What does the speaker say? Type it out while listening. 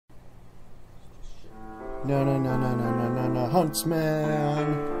No, no, no, no, no, no, no, no,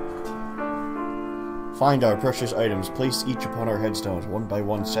 Huntsman! Find our precious items, place each upon our headstones, one by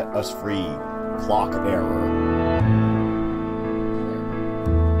one set us free. Clock error.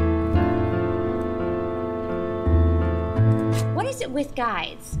 What is it with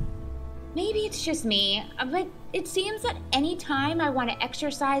guides? Maybe it's just me, but it seems that any time I want to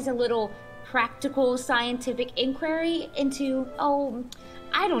exercise a little practical scientific inquiry into, oh,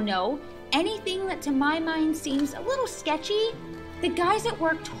 I don't know, anything that to my mind seems a little sketchy, the guys at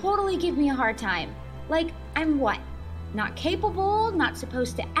work totally give me a hard time. Like, I'm what? Not capable, not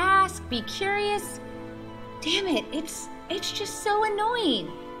supposed to ask, be curious? Damn it, it's just so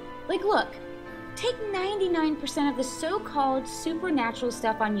annoying. Like, look, take 99% of the so-called supernatural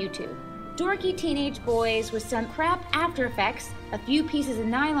stuff on YouTube. Dorky teenage boys with some crap After Effects, a few pieces of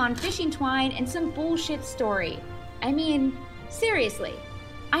nylon fishing twine, and some bullshit story. I mean, seriously.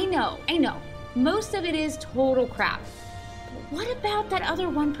 I know, most of it is total crap. But what about that other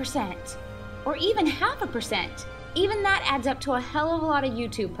 1%? Or even 0.5%? Even that adds up to a hell of a lot of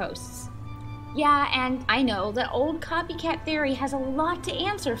YouTube posts. Yeah, and I know that old copycat theory has a lot to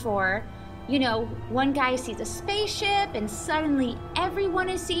answer for. You know, one guy sees a spaceship and suddenly everyone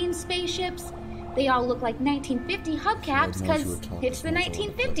is seeing spaceships. They all look like 1950 hubcaps because it's the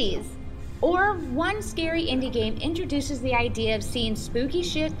 1950s. Or one scary indie game introduces the idea of seeing spooky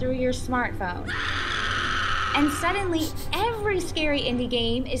shit through your smartphone. And suddenly every scary indie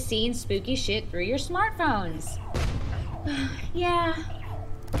game is seeing spooky shit through your smartphones. Yeah.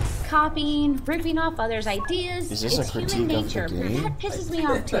 Copying, ripping off others' ideas, is this it's a critique human of nature, the but game? that pisses me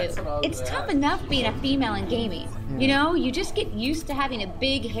off too. It's tough enough being a female in gaming. You know, you just get used to having a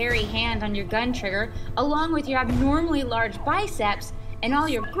big hairy hand on your gun trigger, along with your abnormally large biceps, and all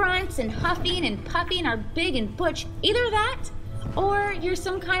your grunts and huffing and puffing are big and butch. Either that, or you're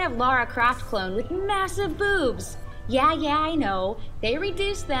some kind of Lara Croft clone with massive boobs. Yeah, I know, they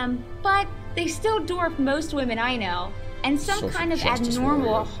reduced them, but they still dwarf most women I know. And some kind of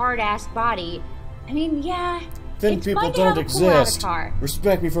abnormal, hard-ass body. I mean, yeah, Thin it's people fun to have don't a cool exist. avatar.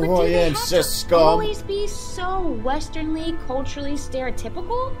 Respect me for But who do I they am, have cis to scum. always be so westernly, culturally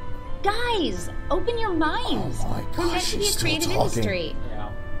stereotypical? Guys, open your minds. Oh my We're meant gosh, to be a she's still creative talking. industry.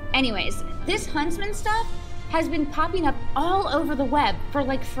 Yeah. Anyways, this Huntsman stuff has been popping up all over the web for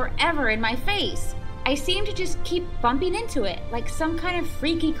like forever in my face. I seem to just keep bumping into it, like some kind of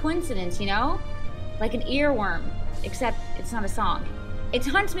freaky coincidence, you know? Like an earworm, except it's not a song. It's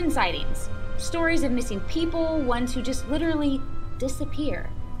Huntsman sightings. Stories of missing people, ones who just literally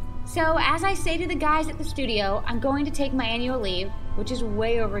disappear. So as I say to the guys at the studio, I'm going to take my annual leave, which is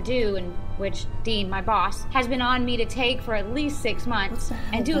way overdue and which Dean, my boss, has been on me to take for at least 6 months,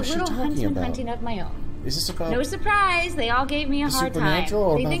 and do a little Huntsman hunting of my own. Is this about no surprise, they all gave me a hard time.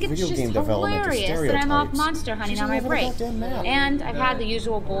 They think it's just hilarious that I'm off monster hunting on my break. And I've had the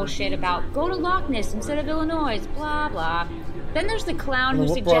usual bullshit about go to Loch Ness instead of Illinois, blah blah. Then there's the clown who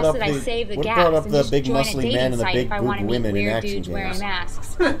suggested I save the gaps and just join a dating site if I want to meet weird dudes wearing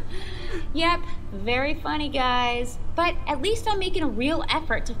masks. Yep, very funny, guys. But at least I'm making a real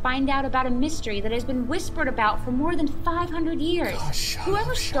effort to find out about a mystery that has been whispered about for more than 500 years. Gosh,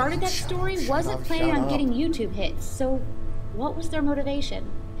 Whoever started that story wasn't planning on getting YouTube hits, so what was their motivation?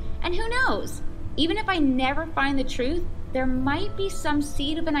 And who knows? Even if I never find the truth, there might be some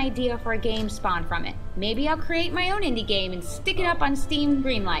seed of an idea for a game spawned from it. Maybe I'll create my own indie game and stick it up on Steam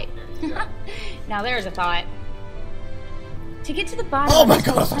Greenlight. Now there's a thought. To get to the bottom of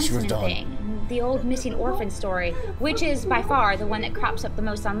this whole Huntsman thing, the old missing orphan story, which is by far the one that crops up the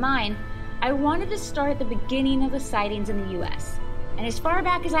most online, I wanted to start at the beginning of the sightings in the US. And as far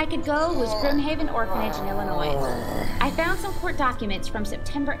back as I could go was Brimhaven Orphanage in Illinois. I found some court documents from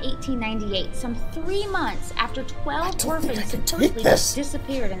September 1898, some 3 months after 12 orphans supposedly just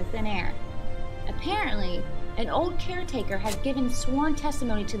disappeared in the thin air. Apparently, an old caretaker had given sworn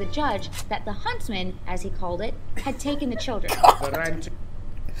testimony to the judge that the Huntsman, as he called it, had taken the children.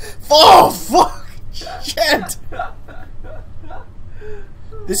 Oh, fuck! Shit!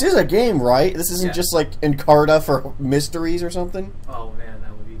 This is a game, right? This isn't just like Encarta for mysteries or something? Oh man,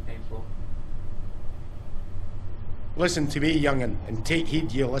 that would be painful. Listen to me, young'un, and take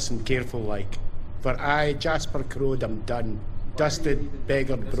heed you listen careful like. For I, Jasper Crowd, am done. Dusted,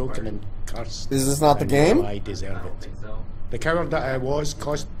 beggared, broken, and cursed. Is this not the game? I deserve it. The coward that I was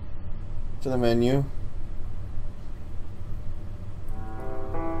cost... To the menu.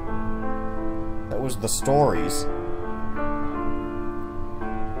 That was the stories.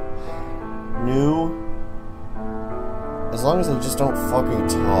 New. As long as they just don't fucking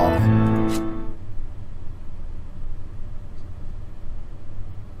talk.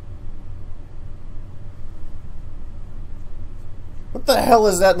 What the hell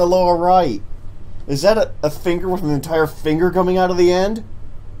is that in the lower right? Is that a finger with an entire finger coming out of the end?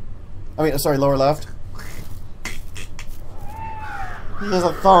 I mean, sorry, lower left. He has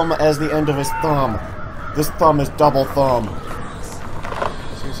a thumb as the end of his thumb. This thumb is double thumb.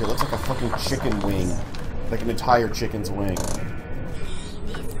 Seriously, it looks like a fucking chicken wing. Like an entire chicken's wing.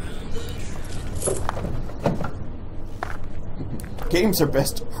 Games are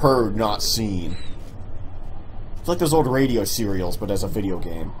best heard, not seen. It's like those old radio serials, but as a video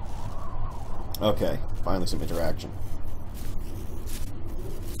game. Okay, finally some interaction.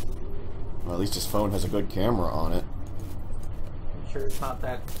 Well, at least his phone has a good camera on it. You sure it's not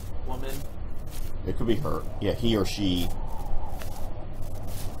that woman? It could be her. Yeah, he or she.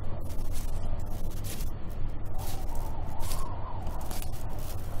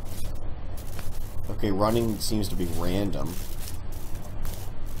 Okay, running seems to be random.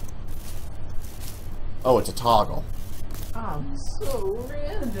 Oh, it's a toggle. I'm so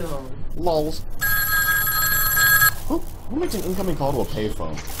random. Lols. Who makes an incoming call to a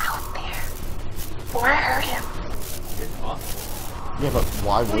payphone? Out there. Or I heard him. It's possible. Yeah, but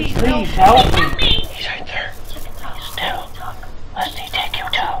why would you? Please help me. He's right there. Still. Must he take you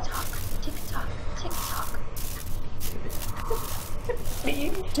too? Tick-tock, tick-tock.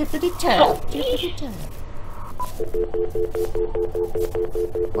 Tippity-tap, tippity-tap.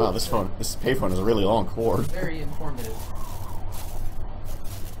 Wow, this payphone has a really long cord. Very informative.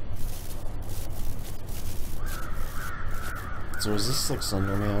 So is this like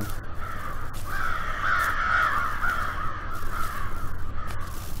Slender Man?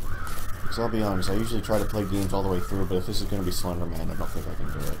 Because I'll be honest, I usually try to play games all the way through, but if this is going to be Slender Man, I don't think I can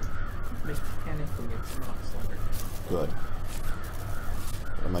do it. Mechanically, it's not Slender. Good.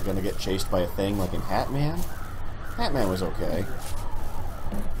 Am I going to get chased by a thing like in Hat Man? Hat Man was okay.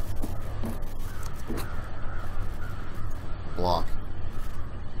 Block.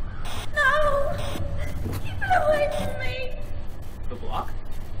 No! Keep it away from me! The block?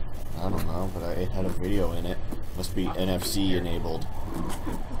 I don't know, but it had a video in it. Must be NFC enabled.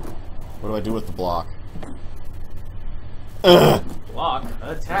 What do I do with the block? Ugh! Block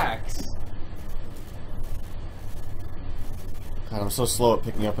attacks. God, I'm so slow at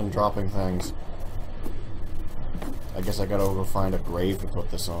picking up and dropping things. I guess I gotta go find a grave to put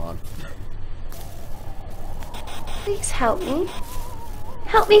this on. Please help me.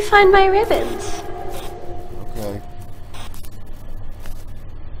 Help me find my ribbons. Okay.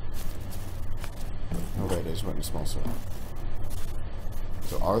 Oh wait, I just went in a small circle.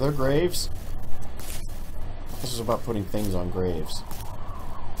 So are there graves? This is about putting things on graves.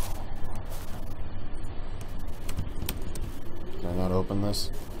 Can I not open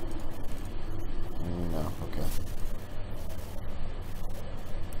this? No, okay.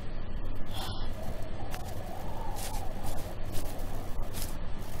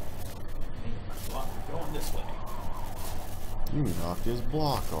 Block going this way. You knocked his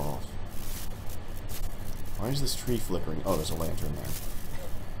block off. Why is this tree flickering? Oh, there's a lantern there.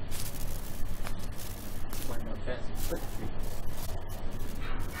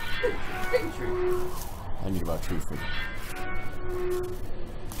 Big tree. I need about tree fruit.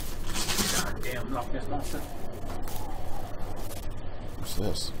 Goddamn Loch Ness monster. What's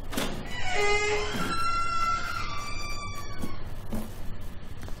this?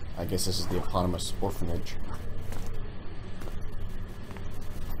 I guess this is the eponymous orphanage.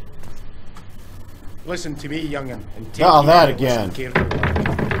 Listen to me, young'un, and take Oh, heed that and again. listen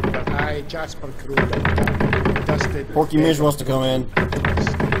carefully. But I, Jasper Crow, dusted... Porky Midge wants to come in.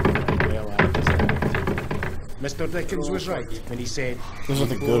 Well, I just- Mr. Dickens was right when he said... There's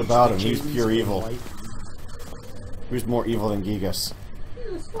nothing he good forged about the him. He's chains pure of evil. life. Who's more evil than Gigas? He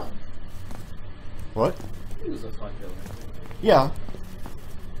was fun. What? He was a fun villain. Yeah.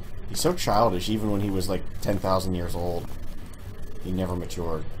 He's so childish even when he was like 10,000 years old. He never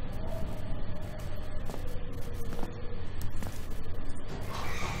matured.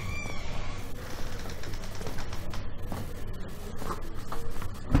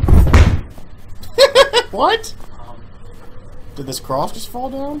 What? Did this cross just fall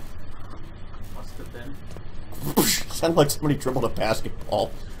down? Must have been. Sounded like somebody dribbled a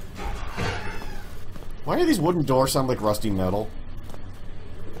basketball. Why do these wooden doors sound like rusty metal?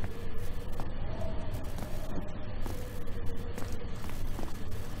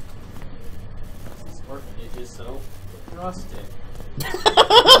 This orphanage is so rustic.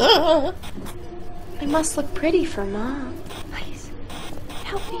 I must look pretty for Mom. Please,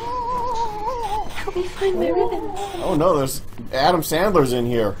 help me. Help me find my ribbons. Oh no, there's Adam Sandler's in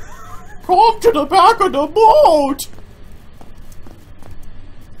here. Come to the back of the boat!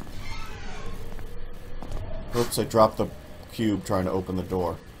 Oops, I dropped the cube trying to open the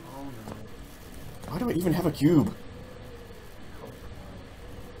door. Oh no. Why do I even have a cube?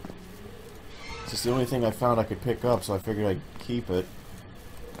 It's just the only thing I found I could pick up, so I figured I'd keep it.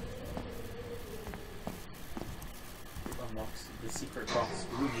 It unlocks the secret box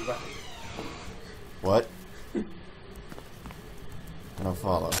really well. What? I don't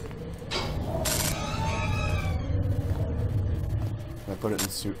follow. Can I put it in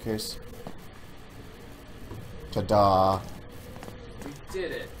the suitcase? Ta-da! We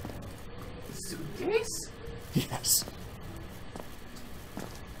did it. Suitcase? Yes.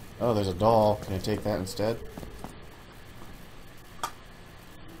 Oh, there's a doll. Can I take that instead?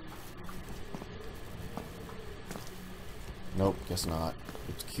 Nope, guess not.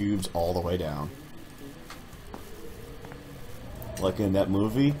 It's cubes all the way down. Like in that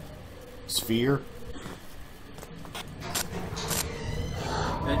movie, Sphere.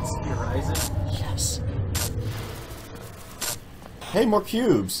 That's Horizon. Yes. Hey, more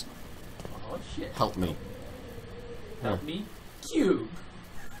cubes. Oh shit. Help me. Help me. Cube.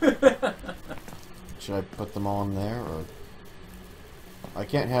 Should I put them all in there, or I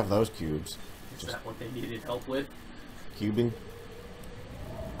can't have those cubes. Is that what they needed help with? Cubing.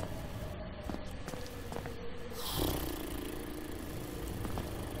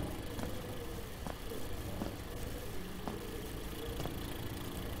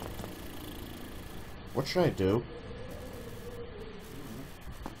 What should I do?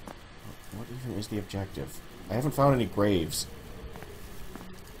 What even is the objective? I haven't found any graves.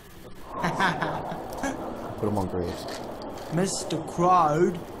 Put them on graves. Mr.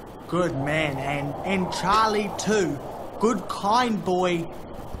 Crowd, good man, and Charlie too, good kind boy.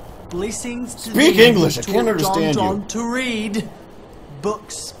 Blessings to Speak thee, English, I taught can't understand John you. to read.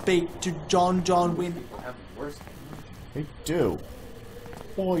 Books speak to John when... People have it worse. They do.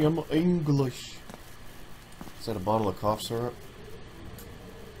 I am English. Is that a bottle of cough syrup?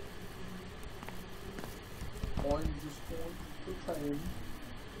 I'm just going to train.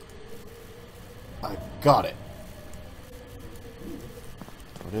 I got it.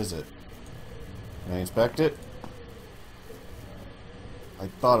 What is it? Can I inspect it? I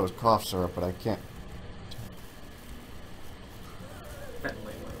thought it was cough syrup, but I can't.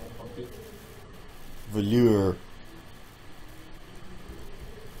 Friendly little monkey. Velour.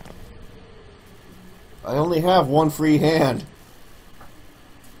 I only have one free hand.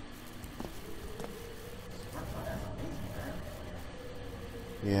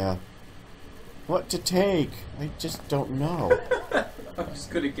 Yeah. What to take? I just don't know. I'm just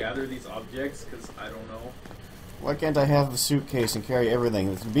gonna gather these objects because I don't know. Why can't I have the suitcase and carry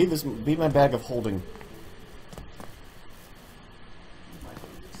everything? Be my bag of holding.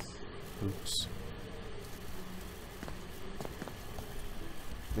 Oops.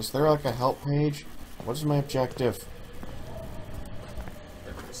 Is there like a help page? What is my objective?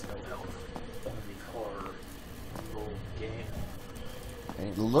 There is no help. Only horror. Roll game.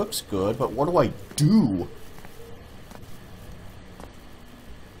 It looks good, but what do I do?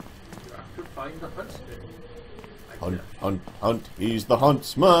 You have to find the Huntsman. Hunt, hunt, hunt, he's the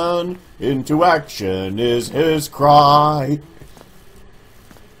huntsman. Into action is his cry.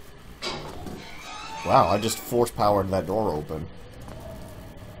 Wow, I just force-powered that door open.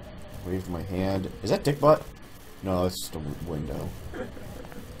 Waved my hand. Is that Dick Butt? No, it's just a window.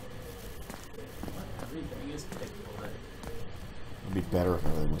 Everything is pickable. It'd be better if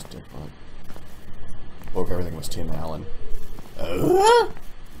everything was Dick Butt. Or if everything was Tim Allen. What?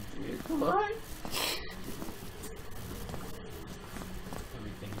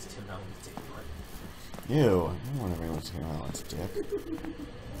 Everything is Tim Allen's dick. Ew, I don't want everyone to Tim Allen's dick.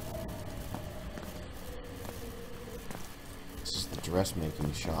 This is the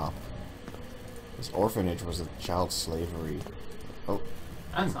dressmaking shop. This orphanage was a child slavery. Oh,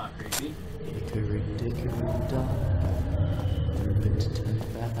 That's not creepy.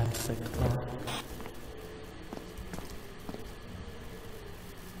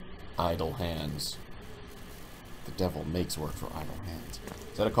 idle hands. The devil makes work for idle hands.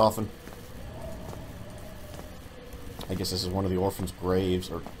 Is that a coffin? I guess this is one of the orphans' graves,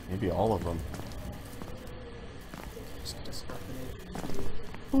 or maybe all of them.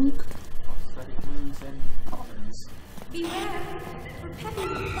 Boink. Prosthetic wounds and coffins. Beware, for Peppy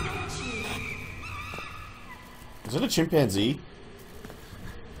will bite you. Is it a chimpanzee?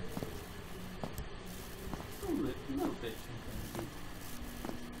 A little bit chimpanzee.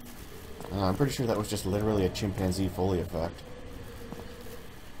 I'm pretty sure that was just literally a chimpanzee Foley effect.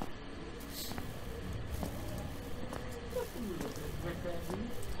 What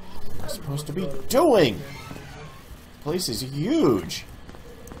am I supposed to be doing? This place is huge.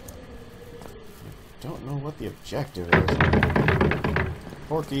 don't know what the objective is.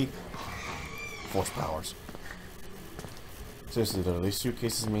 Porky. Force powers. Seriously, do these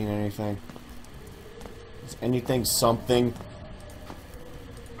suitcases mean anything? Is anything something?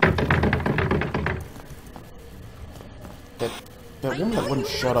 That woman that wouldn't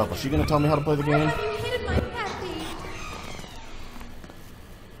shut up, is she gonna tell me how to play the game?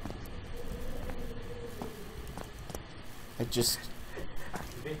 I just...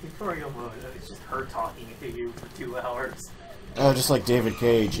 Activate tutorial mode. It's just her talking to you for 2 hours. just like David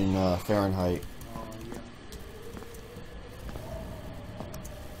Cage in Fahrenheit. Oh, yeah.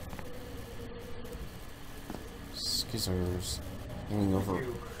 Skizzers.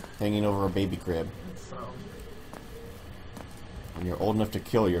 Hanging over a baby crib. So, When you're old enough to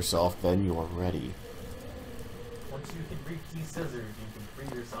kill yourself, then you are ready. once you can reach these scissors, you can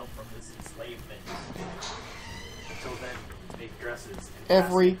free yourself from this enslavement. Until then, make dresses and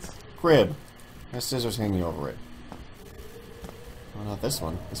Every baskets. crib has scissors hanging over it. Well, not this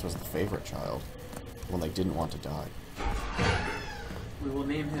one. This was the favorite child. The one they didn't want to die. We will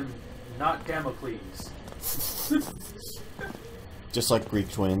name him not Damocles. Just like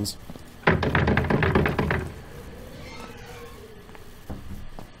Greek twins.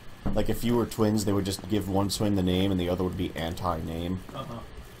 Like if you were twins, they would just give one twin the name and the other would be anti-name.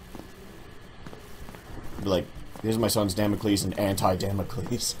 Be like, here's my son's Damocles and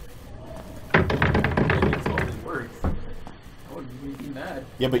anti-Damocles. It's only words. I wouldn't be mad.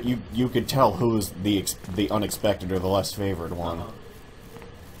 Yeah, but you could tell who's the unexpected or the less favored one.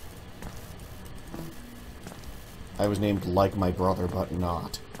 I was named like my brother, but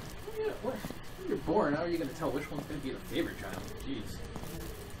not. Yeah, when you're born, how are you going to tell which one's going to be the favorite child? Jeez.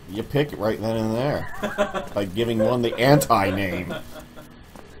 You pick it right then and there. By giving one the anti-name.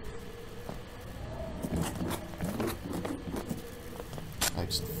 I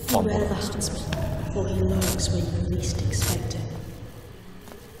just fumbled Beware the this. Huntsman, for he lurks when you least expect him.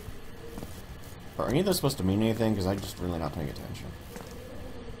 Are any of those supposed to mean anything? Because I'm just really not paying attention.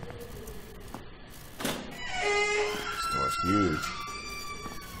 This door's huge.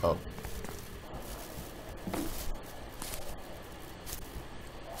 Oh.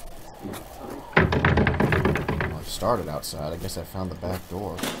 Well, I started outside. I guess I found the back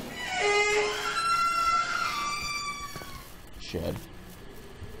door. Shed.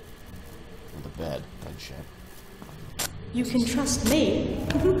 And the bed. Bed shed. You can trust me.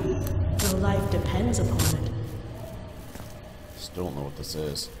 Your life depends upon it. Still don't know what this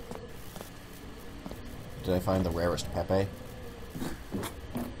is. Did I find the rarest Pepe?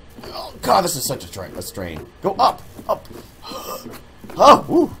 Oh god, this is such a strain. Go up! Up! Oh!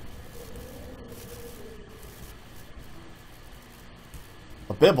 Woo!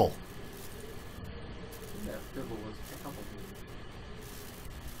 A bibble. Yeah, Bibble was a couple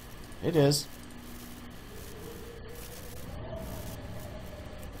of It is.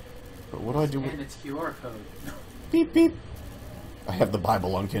 But what do I do with... And its QR code. Beep beep. I have the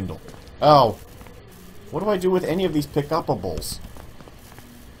Bible on Kindle. Oh. What do I do with any of these pick-upables?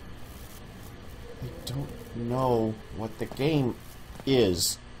 I don't know what the game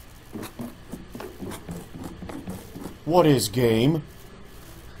is. What is game?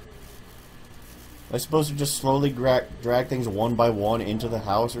 Am I supposed to just slowly drag things one by one into the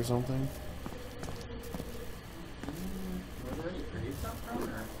house or something? Were there any pretty stuff from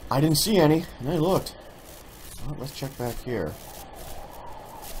there? I didn't see any, and I looked. Well, let's check back here.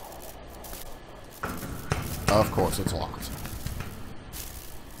 Of course, it's locked.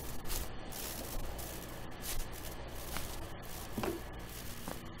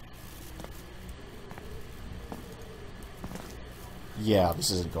 Yeah,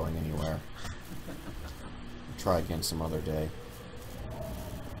 this isn't going anywhere. Try again some other day.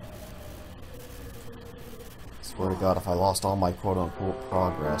 Swear to God, if I lost all my quote-unquote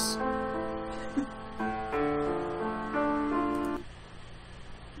progress...